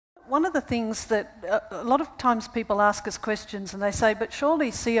one of the things that a lot of times people ask us questions and they say, but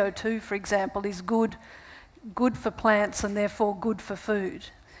surely CO2, for example, is good for plants and therefore good for food.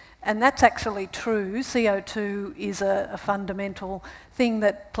 And that's actually true. CO2 is a fundamental thing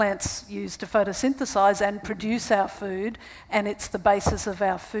that plants use to photosynthesize and produce our food, and it's the basis of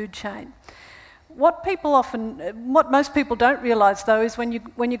our food chain. What most people don't realise though is when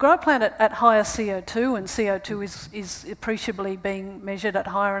you grow a plant at higher CO2, and CO2 is appreciably being measured at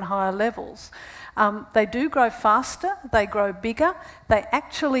higher and higher levels, they do grow faster, they grow bigger, they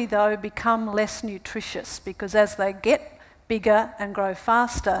actually though become less nutritious because as they get bigger and grow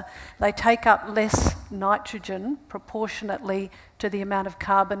faster, they take up less nitrogen proportionately to the amount of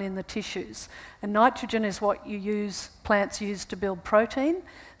carbon in the tissues. And nitrogen is what plants use to build protein.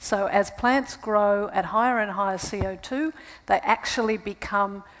 So as plants grow at higher and higher CO2, they actually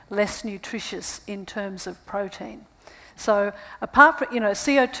become less nutritious in terms of protein. So apart from,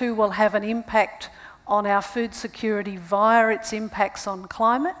 CO2 will have an impact on our food security via its impacts on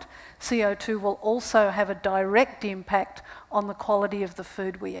climate. CO2 will also have a direct impact on the quality of the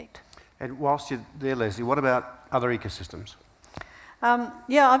food we eat. And whilst you're there, Lesley, what about other ecosystems?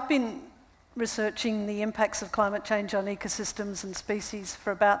 I've been researching the impacts of climate change on ecosystems and species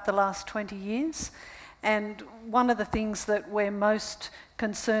for about the last 20 years. And one of the things that we're most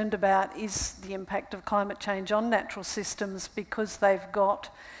concerned about is the impact of climate change on natural systems because they've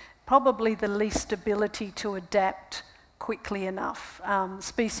got probably the least ability to adapt quickly enough.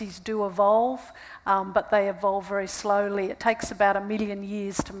 Species do evolve, but they evolve very slowly. It takes about 1 million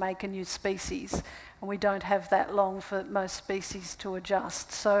years to make a new species, and we don't have that long for most species to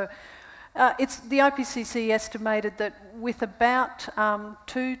adjust. So the IPCC estimated that with about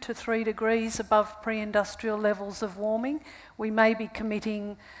 2 to 3 degrees above pre-industrial levels of warming, we may be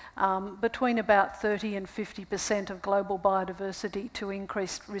committing between about 30 and 50% of global biodiversity to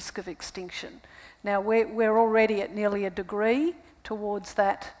increased risk of extinction. Now, we're already at nearly 1 degree towards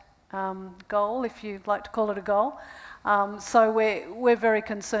that goal, if you'd like to call it a goal. So we're very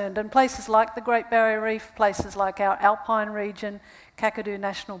concerned. And places like the Great Barrier Reef, places like our Alpine region, Kakadu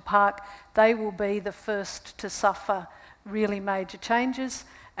National Park, they will be the first to suffer really major changes.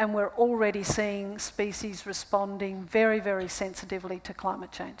 And we're already seeing species responding very, very sensitively to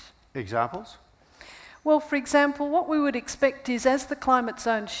climate change. Examples? Well, for example, what we would expect is as the climate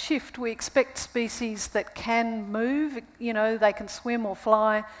zones shift, we expect species that can move, they can swim or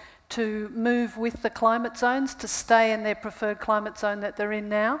fly, to move with the climate zones, to stay in their preferred climate zone that they're in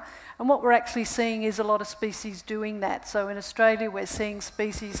now. And what we're actually seeing is a lot of species doing that. So in Australia, we're seeing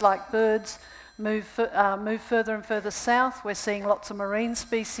species like birds move further and further south. We're seeing lots of marine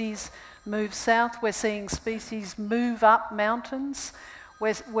species move south. We're seeing species move up mountains.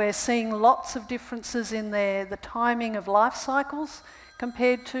 We're seeing lots of differences in the timing of life cycles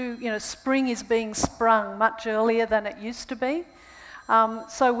compared to, spring is being sprung much earlier than it used to be.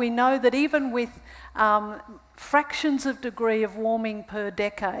 So we know that even with fractions of degree of warming per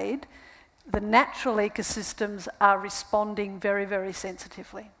decade, the natural ecosystems are responding very, very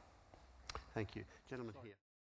sensitively. Thank you. Gentlemen here.